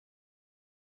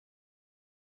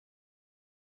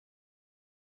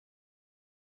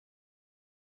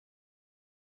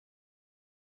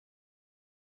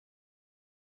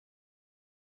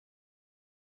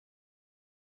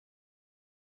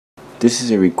This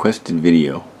is a requested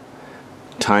video,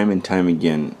 time and time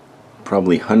again,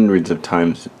 probably hundreds of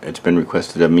times it's been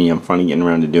requested of me. I'm finally getting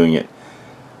around to doing it.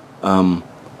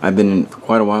 I've been in for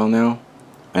quite a while now.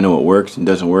 I know what works and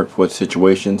doesn't work for what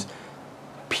situations.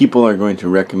 People are going to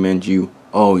recommend you,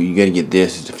 oh, you gotta get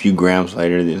this, it's a few grams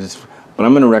lighter. This. What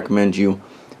I'm going to recommend you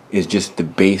is just the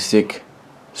basic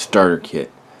starter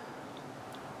kit.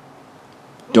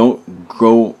 Don't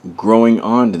growing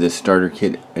on to this starter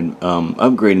kit and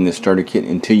upgrading this starter kit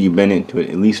until you've been into it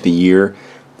at least a year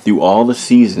through all the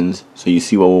seasons, so you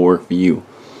see what will work for you.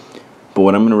 But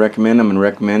what I'm going to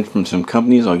recommend from some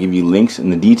companies. I'll give you links in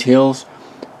the details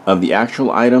of the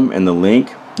actual item and the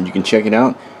link. You can check it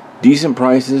out. Decent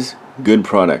prices, good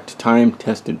product,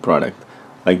 time-tested product,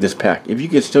 like this pack. If you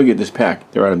could still get this pack,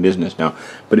 they're out of business now,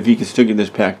 but if you could still get this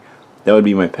pack, that would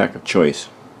be my pack of choice.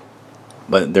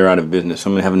 But they're out of business, so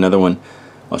I'm going to have another one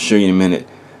I'll show you in a minute.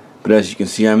 But as you can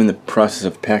see, I'm in the process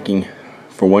of packing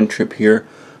for one trip here,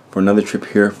 for another trip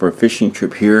here, for a fishing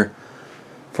trip here,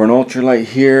 for an ultralight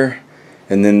here,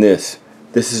 and then this.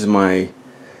 This is my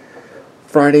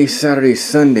Friday, Saturday,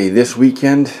 Sunday. This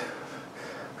weekend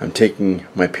I'm taking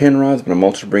my pin rods, but I'm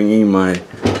also bringing my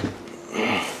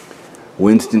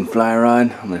Winston fly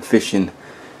rod. I'm going to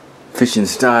fishing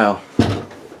style.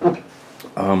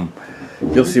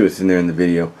 You'll see what's in there in the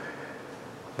video.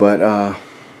 But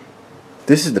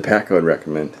this is the pack I would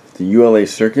recommend. The ULA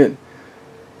Circuit.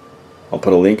 I'll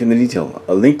put a link in the detail.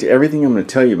 A link to everything I'm going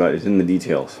to tell you about is in the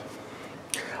details.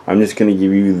 I'm just going to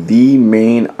give you the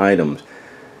main items.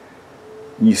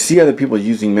 You see other people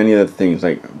using many other things,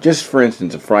 like just for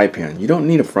instance a fry pan. You don't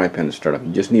need a fry pan to start up.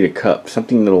 You just need a cup,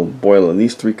 something that'll boil at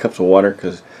least 3 cups of water,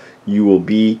 because you will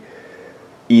be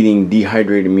eating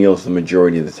dehydrated meals the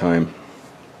majority of the time.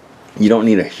 You don't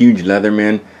need a huge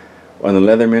Leatherman. On the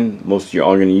Leatherman, most of you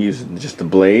are going to use just the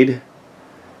blade,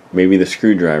 maybe the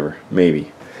screwdriver,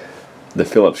 maybe the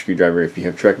Phillips screwdriver if you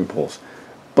have trekking poles.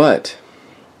 But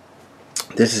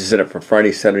this is set up for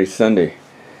Friday, Saturday, Sunday.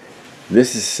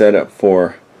 This is set up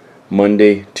for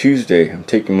Monday, Tuesday. I'm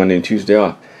taking Monday and Tuesday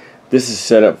off. This is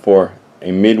set up for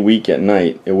a midweek at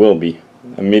night. It will be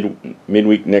a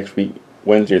midweek next week,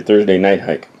 Wednesday or Thursday night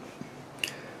hike.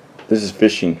 This is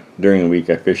fishing during the week.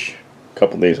 I fish a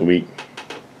couple days a week.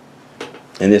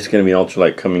 And this is going to be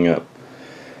ultralight coming up.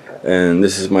 And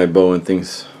this is my bow and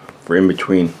things for in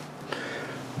between.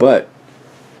 But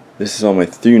this is all my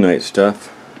through night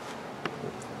stuff.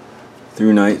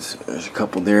 Through nights. There's a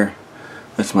couple there.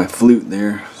 That's my flute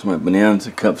there. So my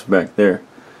bonanza cups back there.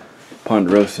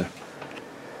 Ponderosa.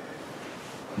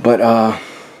 But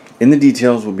in the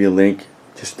details will be a link.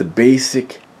 Just the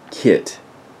basic kit.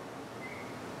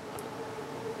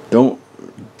 Don't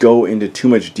go into too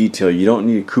much detail. You don't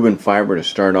need a Cuban fiber to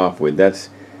start off with. That's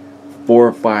 4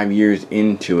 or 5 years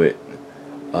into it.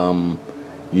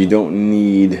 You don't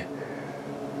need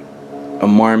a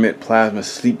Marmot plasma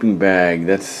sleeping bag.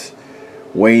 That's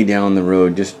way down the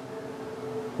road. Just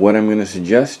what I'm going to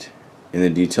suggest in the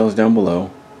details down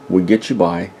below will get you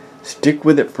by. Stick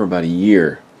with it for about a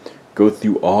year. Go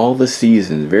through all the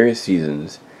seasons, various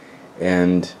seasons,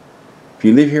 and if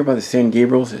you live here by the San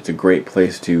Gabriels, it's a great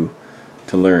place to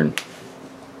learn.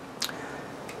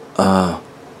 Go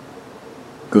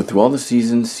through all the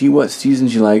seasons, see what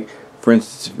seasons you like. For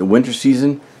instance, the winter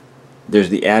season, there's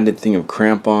the added thing of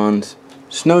crampons.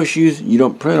 Snowshoes, you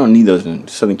probably don't need those in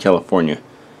Southern California.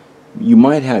 You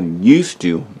might have used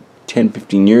to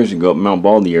 10-15 years ago at Mount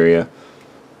Baldy area,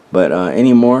 but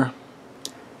anymore,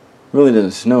 really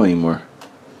doesn't snow anymore.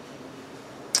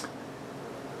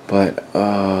 But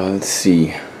let's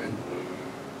see.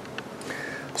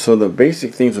 So the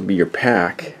basic things will be your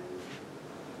pack,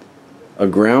 a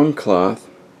ground cloth,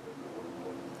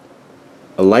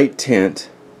 a light tent,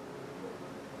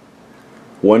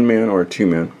 1-man or a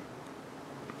 2-man,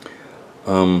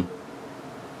 a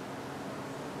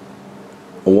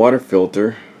water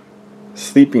filter,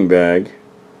 sleeping bag,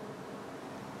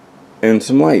 and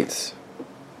some lights,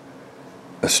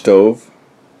 a stove,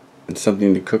 and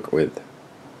something to cook with.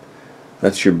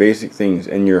 That's your basic things,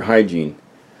 and your hygiene.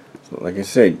 So like I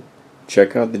said,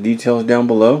 check out the details down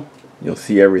below. You'll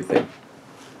see everything.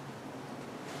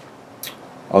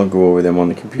 I'll go over them on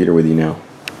the computer with you now.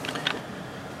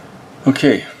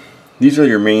 Okay, these are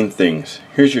your main things.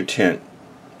 Here's your tent.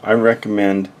 I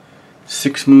recommend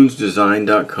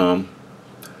sixmoonsdesign.com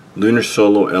Lunar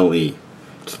Solo LE.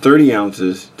 It's 30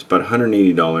 ounces. It's about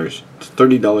 $180. It's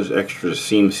 $30 extra to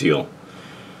seam seal.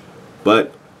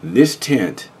 But this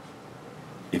tent,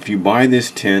 if you buy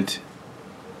this tent,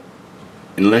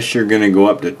 unless you're going to go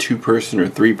up to 2-person or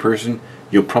 3-person,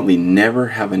 you'll probably never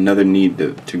have another need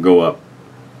to go up.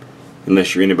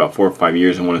 unless you're in about 4 or 5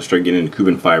 years and want to start getting into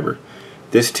Cuban fiber.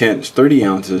 This tent is 30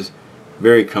 ounces,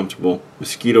 very comfortable,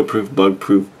 mosquito proof, bug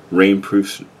proof, rain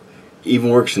proof, even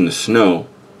works in the snow.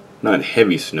 Not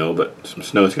heavy snow, but some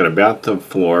snow. It's got a bathtub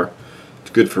floor.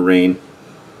 It's good for rain.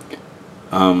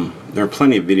 There are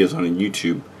plenty of videos on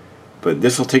YouTube, but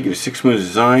this will take you to 6 Moons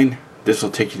Design. This will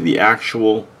take you to the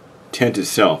actual tent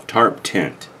itself, tarp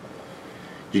tent.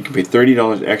 You can pay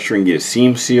 $30 extra and get it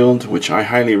seam sealed, which I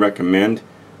highly recommend.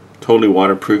 Totally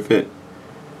waterproof it,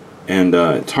 and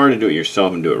it's hard to do it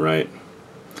yourself and do it right.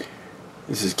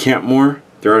 This is Campmore.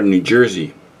 They're out in New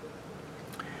Jersey.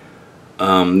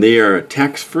 They are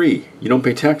tax-free. You don't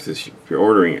pay taxes if you're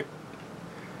ordering it.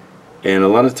 And a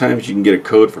lot of times you can get a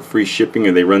code for free shipping,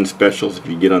 or they run specials if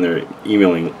you get on their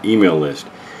email list.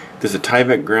 This is a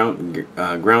Tyvek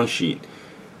ground sheet.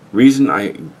 Reason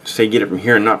I say get it from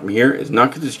here and not from here is not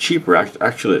because it's cheaper.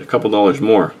 Actually, a couple dollars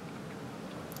more.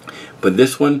 But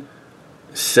this one,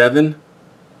 7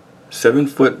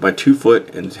 foot by 2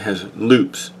 foot, and it has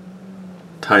loops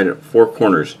tied at 4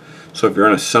 corners. So if you're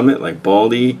on a summit like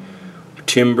Baldy,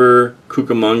 Timber,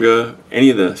 Cucamonga, any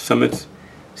of the summits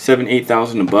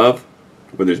 7,000-8,000 above,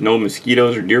 where there's no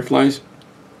mosquitoes or deer flies,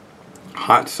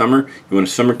 hot summer, you want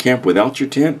a summer camp without your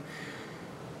tent,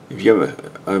 if you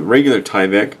have a regular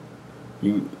Tyvek,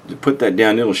 you put that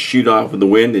down, it'll shoot off with the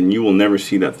wind and you will never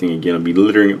see that thing again. It'll be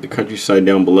littering up the countryside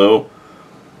down below,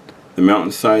 the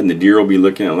mountainside, and the deer will be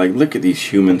looking at like, look at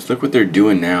these humans, look what they're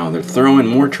doing now, they're throwing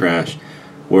more trash.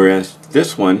 Whereas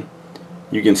this one,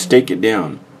 you can stake it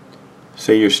down.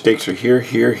 Say your stakes are here,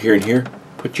 here, here, and here.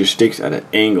 Put your stakes at an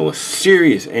angle, a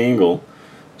serious angle,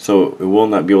 so it will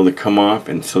not be able to come off,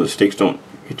 and so the stakes don't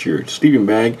hit your sleeping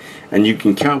bag, and you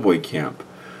can cowboy camp.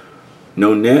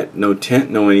 No net, no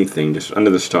tent, no anything, just under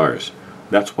the stars.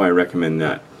 That's why I recommend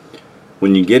that.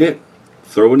 When you get it,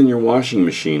 throw it in your washing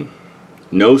machine.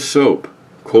 No soap,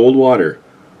 cold water.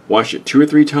 Wash it 2 or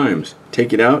 3 times.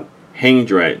 Take it out, hang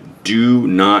dry it. Do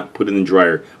not put it in the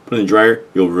dryer. Put it in the dryer,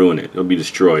 you'll ruin it. It'll be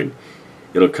destroyed.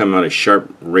 It'll come out a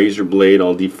sharp razor blade,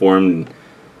 all deformed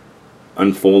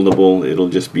and unfoldable. It'll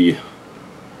just be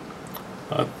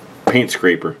a paint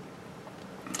scraper.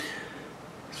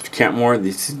 Campmore,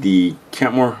 this is the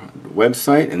Campmore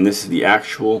website, and this is the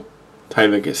actual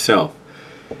Tyvek itself.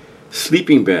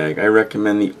 Sleeping bag, I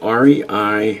recommend the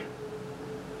REI.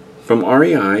 From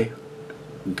REI,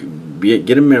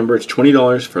 get a member. It's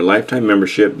 $20 for a lifetime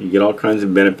membership. You get all kinds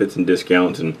of benefits and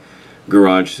discounts and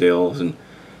garage sales. And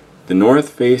the North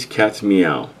Face Cat's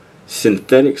Meow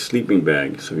synthetic sleeping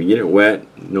bag. So if you get it wet,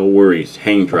 no worries.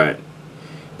 Hang dry it.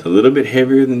 It's a little bit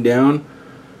heavier than down,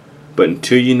 but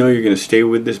until you know you're going to stay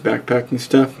with this backpacking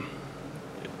stuff,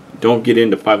 don't get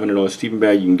into $500 sleeping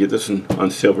bag. You can get this one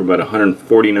on sale for about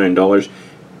 $149.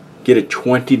 Get a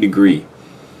 20 degree.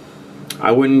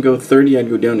 I wouldn't go 30, I'd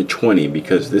go down to 20,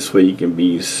 because this way you can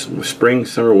be spring,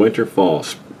 summer, winter, fall.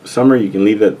 Summer you can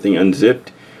leave that thing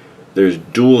unzipped. There's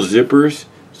dual zippers,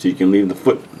 so you can leave the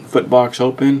foot box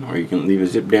open, or you can leave a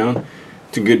zip down.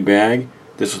 It's a good bag.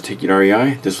 This will take you to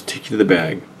REI. This will take you to the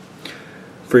bag.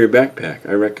 For your backpack,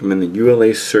 I recommend the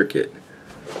ULA Circuit.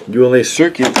 ULA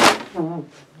Circuit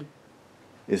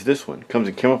is this one. Comes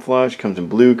in camouflage, comes in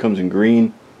blue, comes in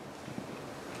green.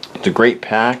 It's a great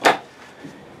pack.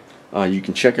 You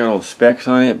can check out all the specs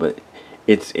on it, but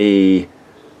it's a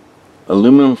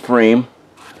aluminum frame,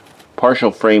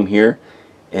 partial frame here,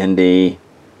 and a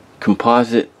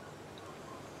composite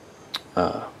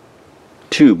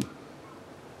tube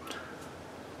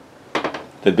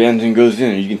that bends and goes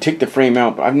in. You can take the frame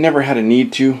out, but I've never had a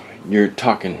need to. You're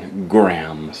talking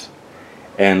grams,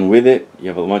 and with it you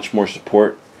have a much more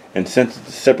support, and since it's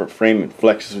a separate frame, it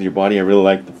flexes with your body. I really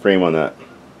like the frame on that.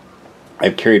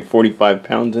 I've carried 45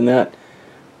 pounds in that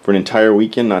for an entire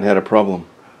weekend, not had a problem.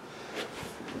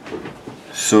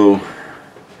 So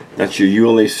that's your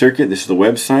ULA Circuit. This is the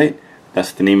website.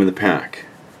 That's the name of the pack.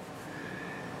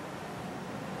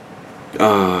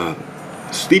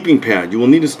 Sleeping pad. You will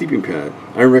need a sleeping pad.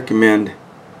 I recommend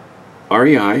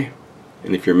REI,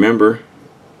 and if you're a member,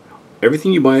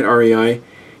 everything you buy at REI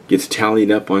gets tallied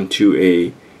up onto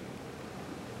a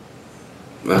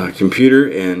computer,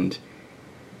 and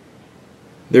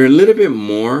they're a little bit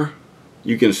more.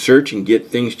 You can search and get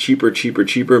things cheaper,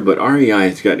 but REI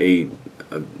has got a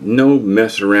no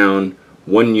mess around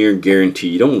 1-year guarantee.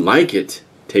 You don't like it,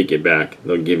 take it back.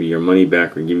 They'll give you your money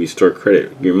back, or give you store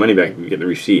credit. Your money back if you get the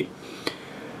receipt.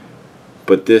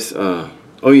 But this, oh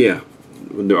yeah,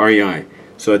 with the REI.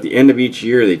 So at the end of each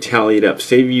year, they tally it up.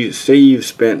 Say you've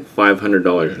spent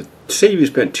 $500. Say you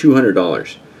spent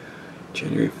 $200.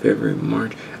 January, February,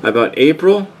 March. About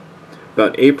April,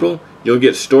 you'll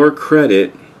get store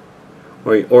credit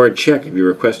or a check if you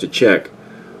request a check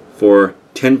for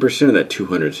 10% of that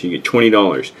 $200, so you get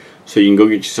 $20. So you can go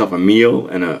get yourself a meal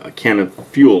and a can of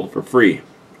fuel for free,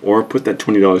 or put that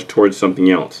 $20 towards something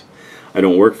else. I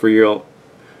don't work for your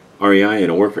REI. I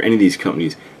don't work for any of these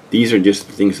companies. These are just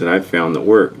the things that I've found that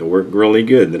work really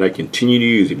good, that I continue to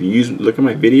use. If you look at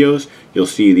my videos, you'll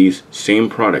see these same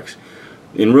products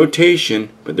in rotation,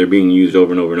 but they're being used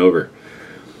over and over and over.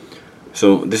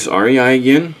 So this is REI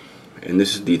again, and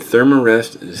this is the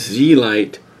Therm-a-Rest Z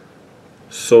Lite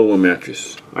Sol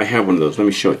mattress. I have one of those. Let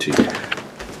me show it to you.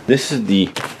 This is the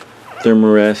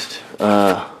Therm-a-Rest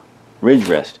Ridge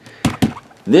Rest.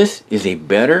 This is a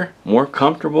better, more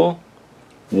comfortable,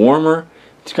 warmer.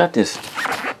 It's got this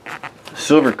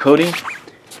silver coating.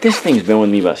 This thing's been with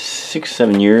me about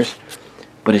 6-7 years,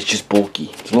 but it's just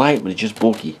bulky. It's light, but it's just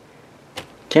bulky.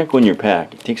 Can't go in your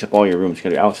pack. It takes up all your room. It's got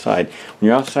to be outside. When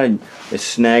you're outside, it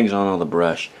snags on all the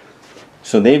brush.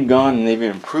 So they've gone and they've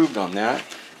improved on that,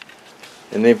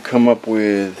 and they've come up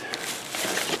with,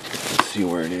 let's see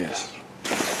where it is.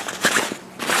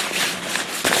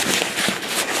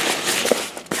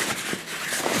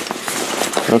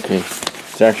 Okay,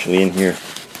 it's actually in here.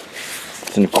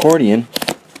 It's an accordion.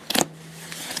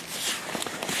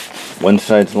 One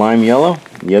side's lime yellow,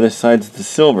 the other side's the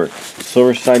silver. The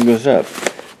silver side goes up.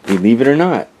 Believe it or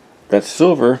not, that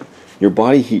silver, your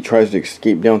body heat tries to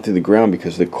escape down through the ground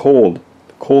because the cold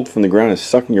from the ground is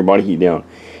sucking your body heat down.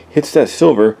 Hits that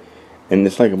silver, and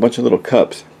it's like a bunch of little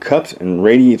cups, and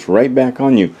radiates right back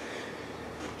on you.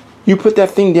 You put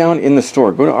that thing down in the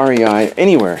store, go to REI,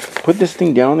 anywhere, put this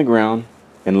thing down on the ground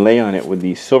and lay on it with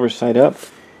the silver side up,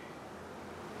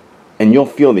 and you'll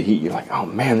feel the heat. You're like, oh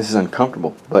man, this is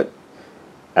uncomfortable, but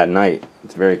at night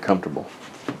it's very comfortable.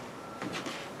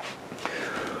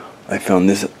 I found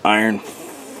this iron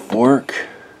fork,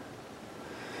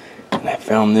 and I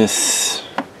found this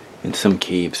in some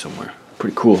cave somewhere.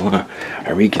 Pretty cool, huh?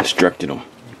 I reconstructed them,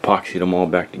 epoxied them all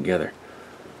back together.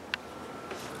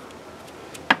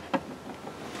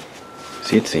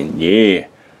 See, it's saying, yeah,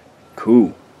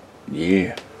 cool,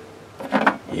 yeah,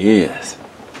 yes.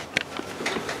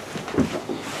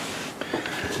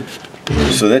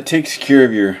 So that takes care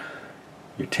of your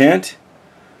tent,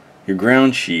 your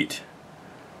ground sheet.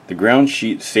 The ground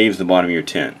sheet saves the bottom of your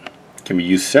tent. It can be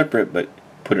used separate, but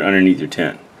put it underneath your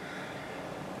tent.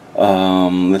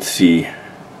 Let's see.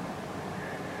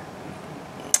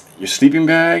 Your sleeping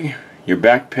bag, your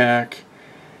backpack.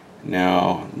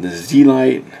 Now the Z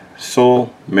Lite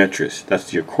Sol mattress. That's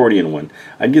the accordion one.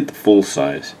 I'd get the full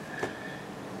size.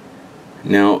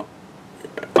 Now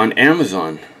on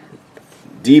Amazon,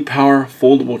 Dpower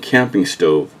foldable camping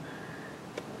stove,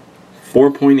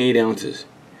 4.8 ounces.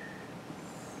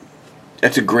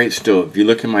 That's a great stove. If you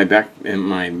look in my back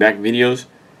videos,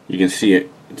 you can see it.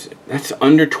 That's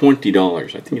under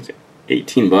 $20. I think it's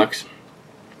 18 bucks.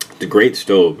 It's a great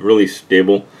stove, really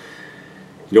stable.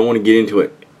 You don't want to get into an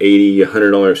 $80,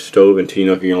 $100 stove until you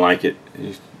know if you're gonna like it.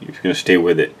 You're gonna stay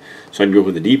with it. So I'd go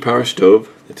with the Dpower stove.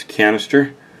 That's a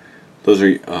canister. Those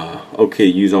are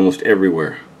okay to use almost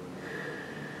everywhere.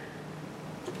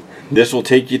 This will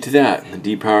take you to that,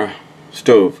 the Dpower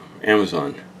stove,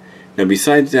 Amazon. Now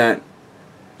besides that,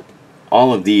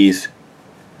 all of these,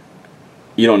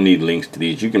 you don't need links to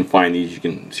these. You can find these, you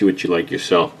can see what you like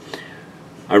yourself.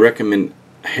 I recommend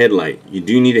a headlight. You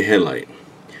do need a headlight.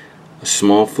 A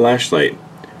small flashlight.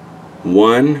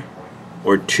 1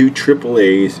 or 2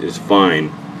 AAAs is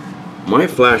fine. My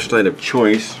flashlight of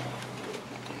choice,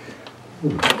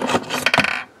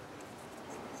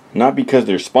 not because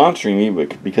they're sponsoring me,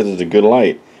 but because it's a good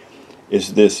light,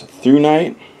 is this Through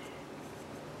Night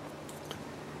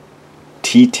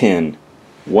T10.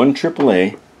 1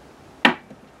 AAA.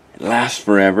 It lasts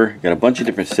forever. Got a bunch of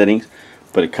different settings,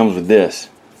 but it comes with this.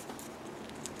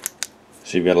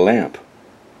 So you've got a lamp.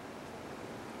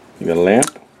 You've got a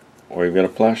lamp, or you've got a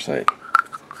flashlight.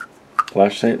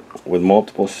 Flashlight with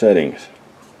multiple settings.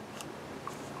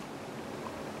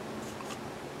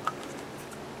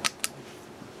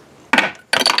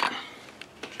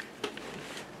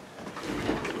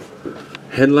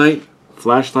 Headlight,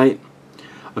 flashlight,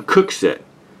 a cook set.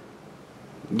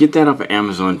 Get that off of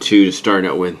Amazon too to start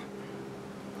out with.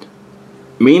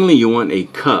 Mainly you want a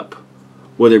cup,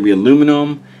 whether it be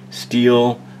aluminum,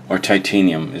 steel, or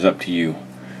titanium, is up to you.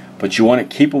 But you want it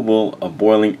capable of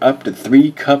boiling up to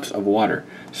 3 cups of water.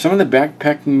 Some of the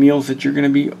backpacking meals that you're going to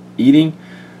be eating,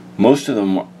 most of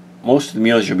the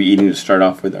meals you'll be eating to start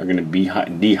off with are going to be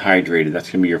dehydrated. That's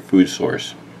going to be your food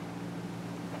source.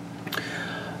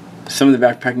 Some of the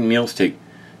backpacking meals take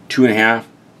 2.5,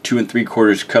 2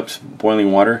 3/4 cups of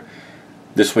boiling water.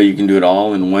 This way you can do it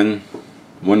all in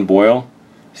one boil.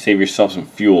 Save yourself some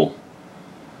fuel.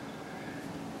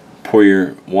 Pour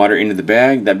your water into the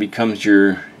bag. That becomes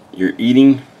your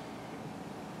eating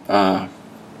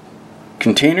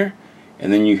container,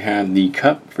 and then you have the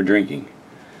cup for drinking,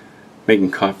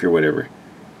 making coffee or whatever.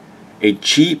 A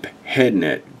cheap head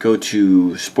net. Go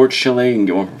to Sports Chalet and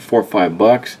get one for $4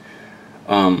 or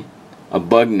 $5. A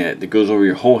bug net that goes over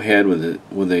your whole head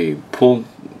with a pull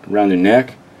around your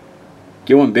neck.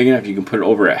 Get one big enough you can put it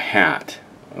over a hat,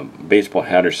 a baseball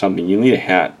hat or something. You need a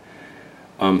hat.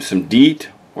 Some Deet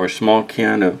or a small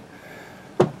can of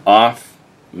off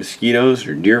mosquitoes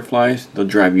or deer flies. They'll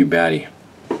drive you batty.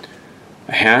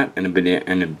 A hat and a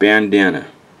bandana.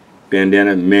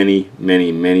 Bandana,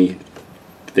 many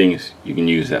things you can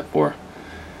use that for.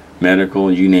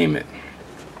 Medical, you name it.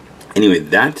 Anyway,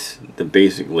 that's the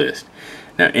basic list.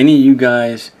 Now, any of you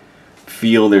guys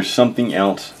feel there's something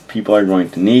else people are going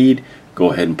to need,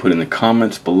 go ahead and put in the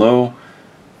comments below.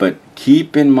 But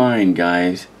keep in mind,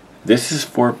 guys, this is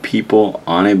for people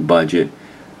on a budget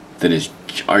that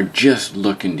are just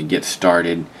looking to get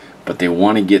started, but they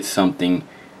want to get something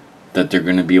that they're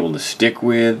going to be able to stick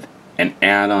with and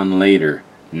add on later,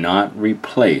 not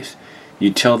replace.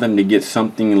 You tell them to get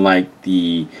something like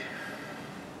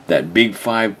that big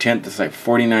 5 tent that's like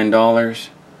 $49,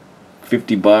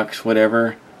 $50,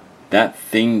 whatever. That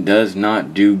thing does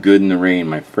not do good in the rain.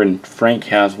 My friend Frank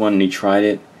has one and he tried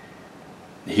it.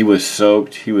 He was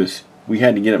soaked. We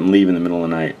had to get up and leave in the middle of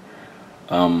the night.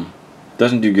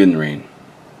 Doesn't do good in the rain.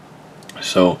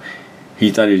 So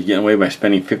he thought he was getting away by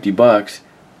spending $50,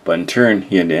 but in turn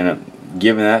he had to end up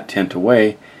giving that tent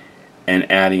away and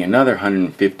adding another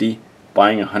 $150,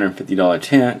 buying a $150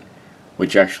 tent,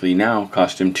 which actually now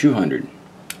cost him $200,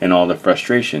 and all the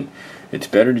frustration. It's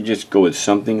better to just go with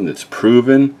something that's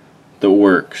proven, that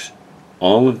works.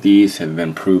 All of these have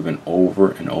been proven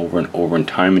over and over and over and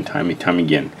time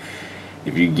again.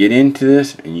 If you get into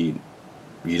this and you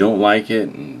don't like it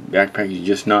and backpacking is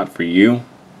just not for you,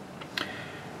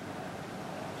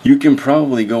 you can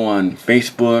probably go on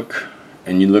Facebook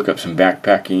and you look up some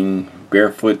backpacking,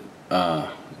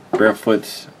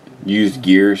 barefoot's used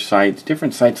gear sites,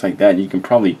 different sites like that, and you can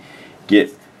probably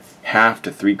get half to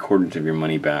 3/4 of your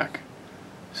money back.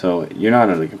 So you're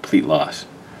not at a complete loss.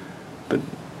 But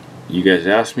you guys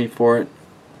asked me for it.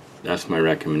 That's my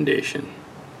recommendation.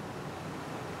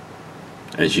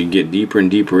 As you get deeper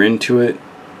and deeper into it,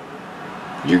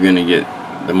 you're gonna get,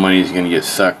 the money's gonna get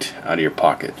sucked out of your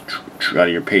pocket, out of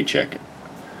your paycheck.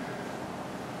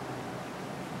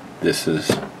 This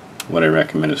is what I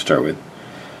recommend to start with.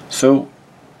 So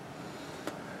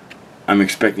I'm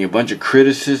expecting a bunch of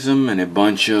criticism and a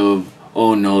bunch of,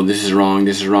 oh no, this is wrong,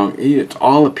 this is wrong. It's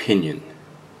all opinion.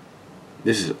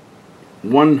 This is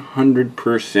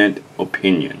 100%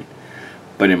 opinion.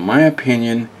 But in my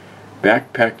opinion,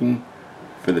 backpacking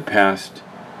for the past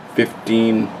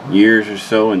 15 years or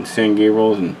so in San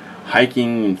Gabriel's, and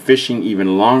hiking and fishing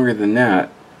even longer than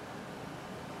that,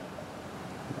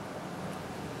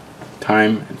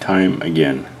 time and time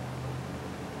again,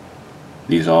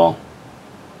 these all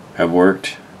have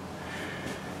worked.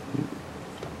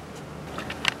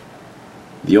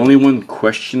 The only one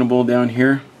questionable down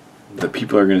here that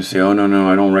people are going to say, oh no,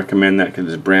 I don't recommend that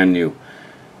because it's brand new.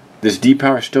 This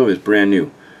Dpower stove is brand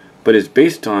new, but it's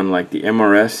based on like the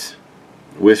MRS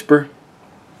Whisper.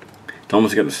 It's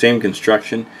almost got the same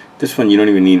construction. This one you don't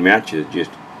even need matches,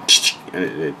 just and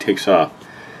it takes off.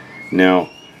 Now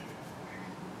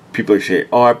people are saying,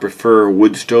 oh, I prefer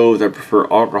wood stoves, I prefer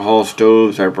alcohol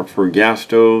stoves, I prefer gas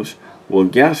stoves. Well,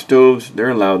 gas stoves, they're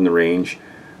allowed in the range,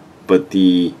 but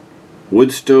the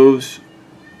wood stoves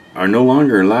are no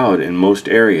longer allowed in most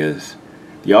areas.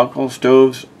 The alcohol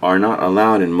stoves are not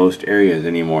allowed in most areas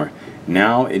anymore.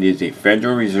 Now it is a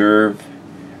Federal Reserve,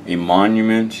 a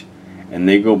monument, and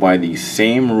they go by the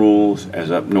same rules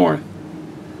as up north.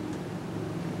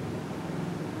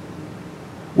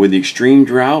 With the extreme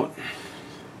drought,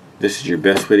 this is your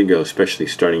best way to go, especially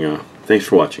starting off. Thanks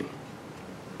for watching.